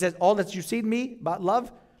 He says, all that you see in me about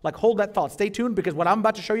love, like hold that thought. Stay tuned, because what I'm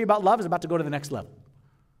about to show you about love is about to go to the next level.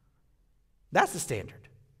 That's the standard.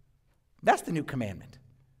 That's the new commandment.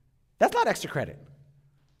 That's not extra credit.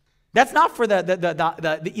 That's not for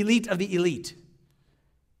the elite of the elite.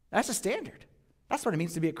 That's a standard. That's what it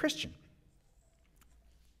means to be a Christian.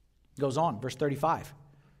 Goes on, verse 35.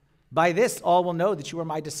 By this all will know that you are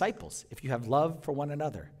my disciples, if you have love for one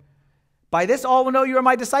another. By this all will know you are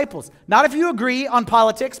my disciples. Not if you agree on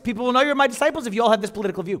politics. People will know you're my disciples if you all have this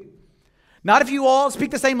political view. Not if you all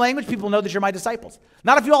speak the same language. People know that you're my disciples.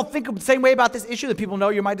 Not if you all think the same way about this issue that people know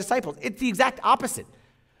you're my disciples. It's the exact opposite.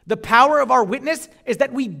 The power of our witness is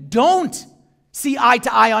that we don't see eye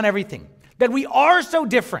to eye on everything. That we are so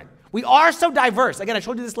different. We are so diverse. Again, I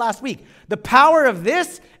told you this last week. The power of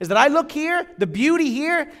this is that I look here, the beauty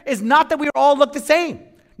here is not that we all look the same.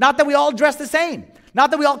 Not that we all dress the same. Not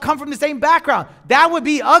that we all come from the same background. That would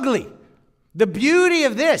be ugly. The beauty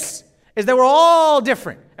of this is that we're all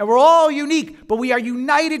different and we're all unique, but we are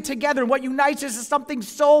united together. And what unites us is something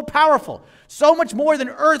so powerful, so much more than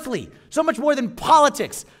earthly, so much more than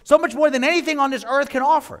politics, so much more than anything on this earth can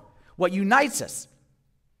offer. What unites us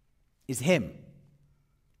is Him.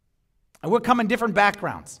 And we're coming different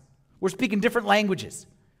backgrounds. We're speaking different languages.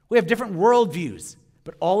 We have different worldviews,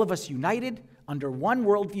 but all of us united under one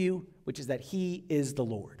worldview, which is that He is the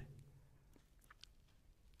Lord.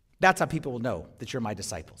 That's how people will know that you're my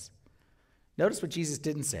disciples. Notice what Jesus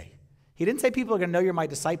didn't say. He didn't say people are going to know you're my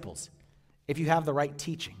disciples if you have the right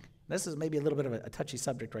teaching. This is maybe a little bit of a touchy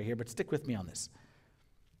subject right here, but stick with me on this.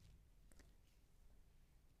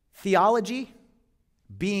 Theology,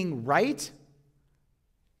 being right,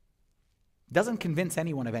 doesn't convince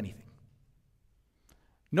anyone of anything.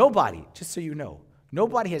 Nobody, just so you know,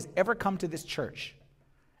 nobody has ever come to this church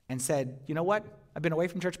and said, you know what? I've been away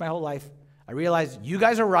from church my whole life. I realize you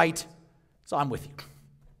guys are right, so I'm with you.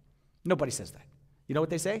 Nobody says that. You know what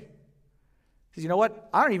they say? Says, you know what?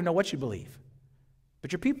 I don't even know what you believe,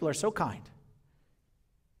 but your people are so kind.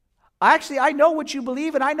 I know what you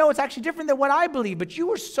believe, and I know it's actually different than what I believe, but you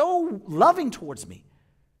were so loving towards me.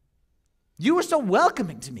 You were so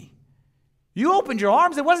welcoming to me. You opened your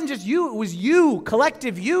arms. It wasn't just you. It was you,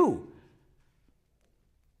 collective you.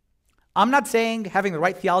 I'm not saying having the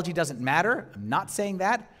right theology doesn't matter. I'm not saying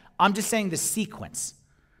that. I'm just saying the sequence.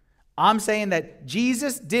 I'm saying that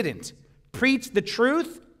Jesus didn't preach the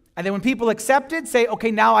truth, and then when people accepted, say, okay,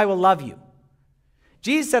 now I will love you.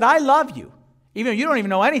 Jesus said, I love you, even though you don't even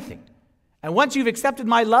know anything. And once you've accepted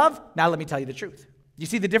my love, now let me tell you the truth. You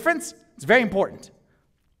see the difference? It's very important.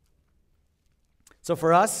 So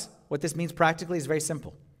for us, what this means practically is very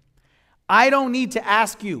simple. I don't need to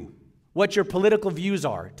ask you what your political views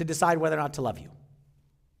are to decide whether or not to love you.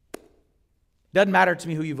 Doesn't matter to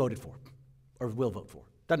me who you voted for or will vote for.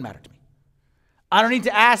 Doesn't matter to me. I don't need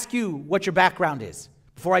to ask you what your background is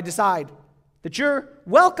before I decide that you're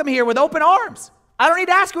welcome here with open arms. I don't need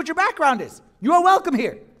to ask you what your background is. You are welcome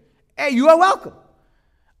here. Hey, you are welcome.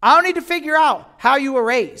 I don't need to figure out how you were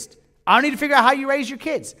raised. I don't need to figure out how you raise your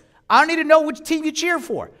kids. I don't need to know which team you cheer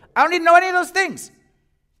for. I don't need to know any of those things.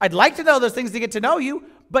 I'd like to know those things to get to know you,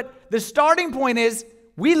 but the starting point is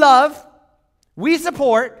we love, we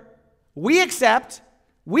support, we accept,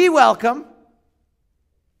 we welcome,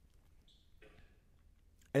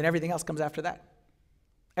 and everything else comes after that.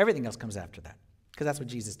 Everything else comes after that, because that's what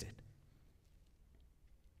Jesus did.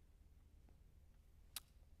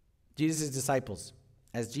 Jesus' disciples,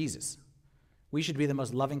 as Jesus, we should be the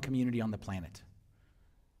most loving community on the planet.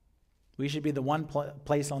 We should be the one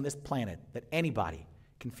place on this planet that anybody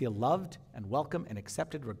can feel loved and welcome and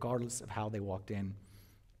accepted regardless of how they walked in.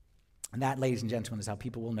 And that, ladies and gentlemen, is how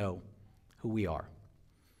people will know who we are.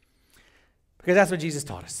 Because that's what Jesus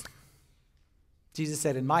taught us. Jesus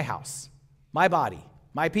said, in my house, my body,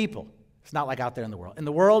 my people. It's not like out there in the world. In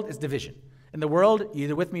the world, it's division. In the world, you're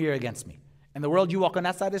either with me or you're against me. In the world, you walk on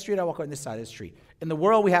that side of the street, I walk on this side of the street. In the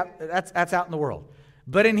world, that's out in the world.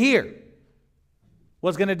 But in here,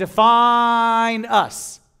 what's going to define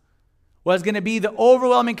us, what's going to be the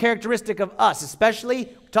overwhelming characteristic of us, especially,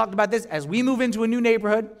 we talked about this, as we move into a new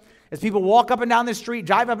neighborhood, as people walk up and down the street,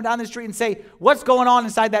 drive up and down the street and say, what's going on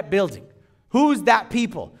inside that building? Who's that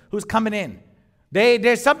people? Who's coming in?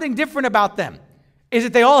 There's something different about them. Is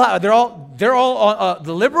it they're all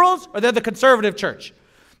the liberals, or they're the conservative church?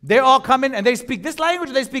 They all come in and they speak this language,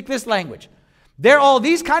 or they speak this language. They're all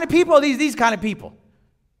these kind of people, or these kind of people.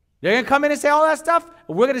 They're going to come in and say all that stuff.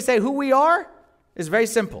 We're going to say who we are is very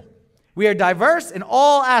simple. We are diverse in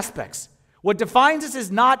all aspects. What defines us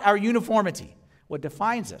is not our uniformity. What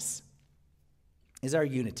defines us is our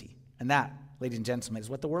unity. And that, ladies and gentlemen, is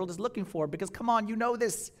what the world is looking for. Because come on, you know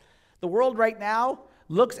this. The world right now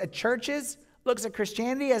looks at churches, looks at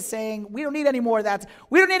Christianity as saying, we don't need any more of that.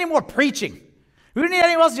 We don't need any more preaching. We don't need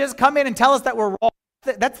anyone else to just come in and tell us that we're wrong.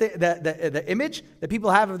 That's the image that people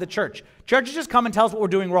have of the church. Churches just come and tell us what we're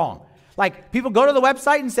doing wrong. Like, people go to the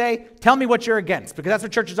website and say, tell me what you're against, because that's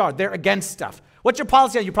what churches are. They're against stuff. What's your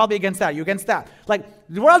policy? You're probably against that. You're against that. Like,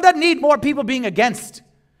 the world doesn't need more people being against.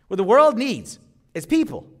 What the world needs is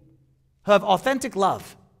people who have authentic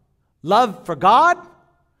love. Love for God,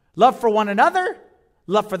 love for one another,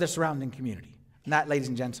 love for the surrounding community. And that, ladies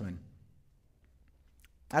and gentlemen,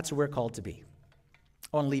 that's who we're called to be.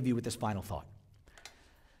 I want to leave you with this final thought.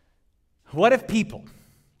 What if people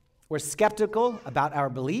were skeptical about our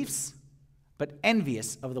beliefs, but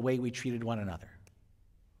envious of the way we treated one another?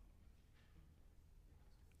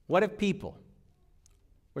 What if people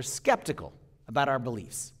were skeptical about our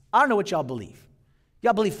beliefs? I don't know what y'all believe.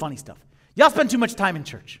 Y'all believe funny stuff. Y'all spend too much time in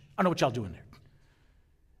church. I don't know what y'all doing there.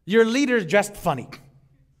 Your leader's dressed funny.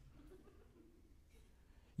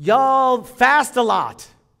 Y'all fast a lot.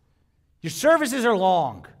 Your services are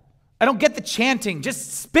long. I don't get the chanting.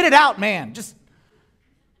 Just spit it out, man.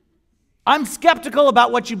 I'm skeptical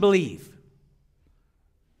about what you believe.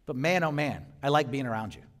 But man, oh man, I like being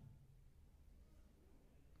around you.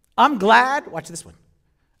 I'm glad, watch this one.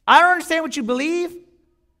 I don't understand what you believe,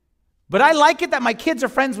 but I like it that my kids are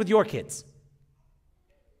friends with your kids.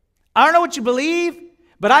 I don't know what you believe,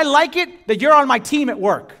 but I like it that you're on my team at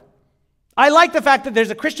work. I like the fact that there's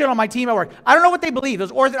a Christian on my team at work. I don't know what they believe.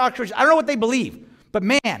 Those Orthodox Christians, I don't know what they believe. But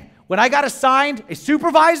man, when I got assigned a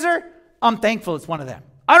supervisor, I'm thankful it's one of them.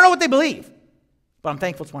 I don't know what they believe, but I'm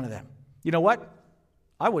thankful it's one of them. You know what?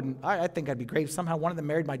 I think I'd be great if somehow one of them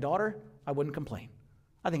married my daughter. I wouldn't complain.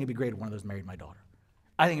 I think it'd be great if one of those married my daughter.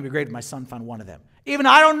 I think it'd be great if my son found one of them. Even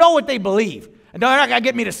I don't know what they believe. And they're not going to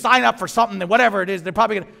get me to sign up for something, that whatever it is, they're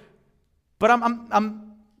probably going to. But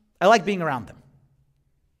I like being around them.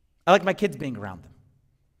 I like my kids being around them.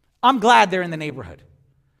 I'm glad they're in the neighborhood.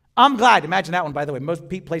 I'm glad. Imagine that one, by the way. Most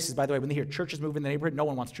places, by the way, when they hear churches move in the neighborhood, no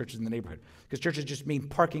one wants churches in the neighborhood. Because churches just mean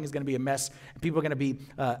parking is going to be a mess, and people are going to be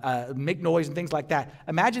make noise and things like that.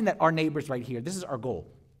 Imagine that our neighbors right here, this is our goal.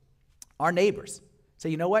 Our neighbors say,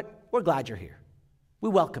 you know what? We're glad you're here. We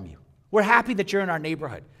welcome you. We're happy that you're in our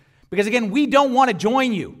neighborhood. Because again, we don't want to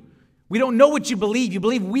join you. We don't know what you believe. You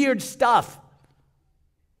believe weird stuff.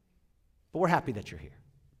 But we're happy that you're here.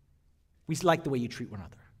 We like the way you treat one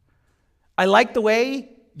another. I like the way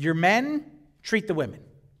your men treat the women.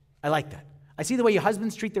 I like that. I see the way your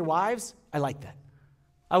husbands treat their wives. I like that.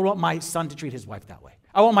 I want my son to treat his wife that way.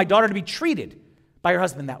 I want my daughter to be treated by her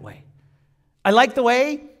husband that way. I like the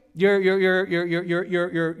way your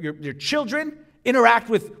children interact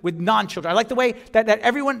with non-children. I like the way that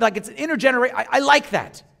everyone, like it's an intergenerational. I like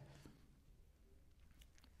that.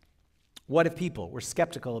 What if people were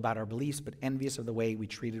skeptical about our beliefs but envious of the way we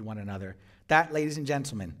treated one another? That, ladies and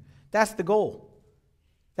gentlemen, that's the goal.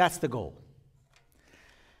 That's the goal.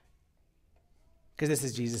 Because this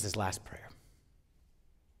is Jesus' last prayer.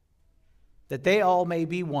 That they all may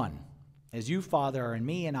be one, as you, Father, are in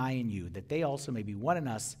me and I in you, that they also may be one in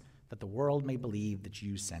us, that the world may believe that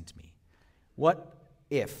you sent me. What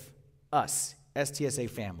if us, STSA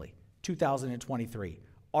family, 2023,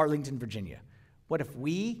 Arlington, Virginia, what if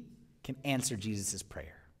we can answer Jesus'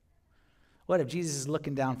 prayer? What if Jesus is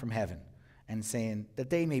looking down from heaven and saying that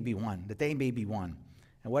they may be one, that they may be one?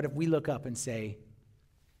 And what if we look up and say,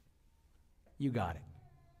 you got it.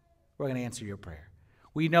 We're going to answer your prayer.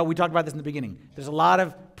 We know, we talked about this in the beginning. There's a lot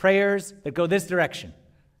of prayers that go this direction.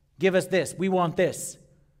 Give us this. We want this.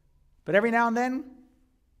 But every now and then,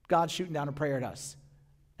 God's shooting down a prayer at us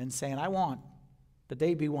and saying, I want that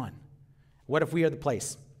they be one. What if we are the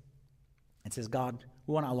place and says, God,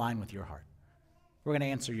 we want to align with your heart. We're going to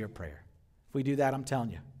answer your prayer. If we do that, I'm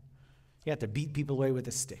telling you, you have to beat people away with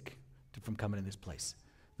a stick from coming to this place.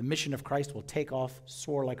 The mission of Christ will take off,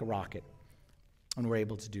 soar like a rocket, when we're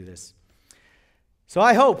able to do this. So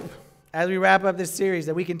I hope, as we wrap up this series,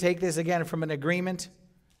 that we can take this again from an agreement,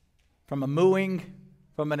 from a mooing,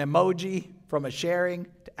 from an emoji, from a sharing,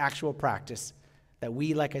 to actual practice. That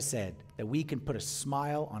we, like I said, that we can put a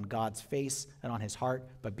smile on God's face and on his heart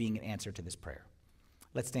by being an answer to this prayer.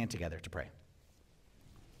 Let's stand together to pray.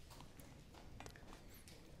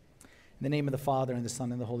 In the name of the Father, and the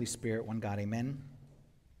Son, and the Holy Spirit, one God, amen.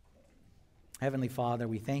 Heavenly Father,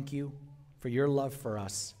 we thank you for your love for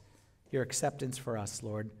us, your acceptance for us,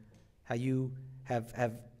 Lord, how you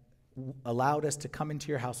have allowed us to come into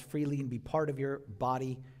your house freely and be part of your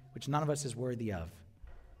body, which none of us is worthy of.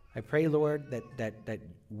 I pray, Lord, that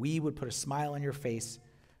we would put a smile on your face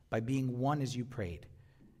by being one as you prayed.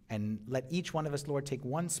 And let each one of us, Lord, take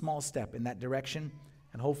one small step in that direction,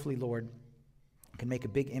 and hopefully, Lord, can make a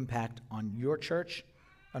big impact on your church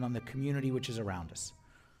and on the community which is around us.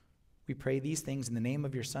 We pray these things in the name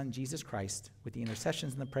of your Son, Jesus Christ, with the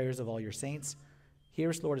intercessions and the prayers of all your saints. Hear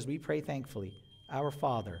us, Lord, as we pray thankfully. Our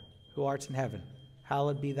Father, who art in heaven,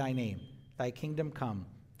 hallowed be thy name. Thy kingdom come,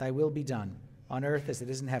 thy will be done, on earth as it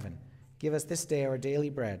is in heaven. Give us this day our daily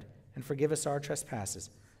bread, and forgive us our trespasses,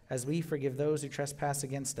 as we forgive those who trespass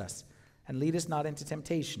against us. And lead us not into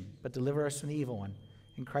temptation, but deliver us from the evil one.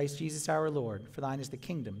 In Christ Jesus our Lord, for thine is the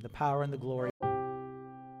kingdom, the power, and the glory.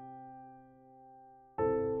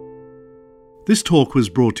 This talk was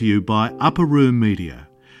brought to you by Upper Room Media.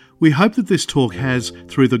 We hope that this talk has,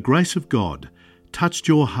 through the grace of God, touched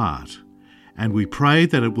your heart, and we pray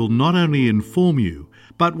that it will not only inform you,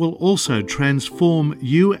 but will also transform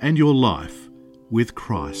you and your life with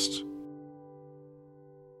Christ.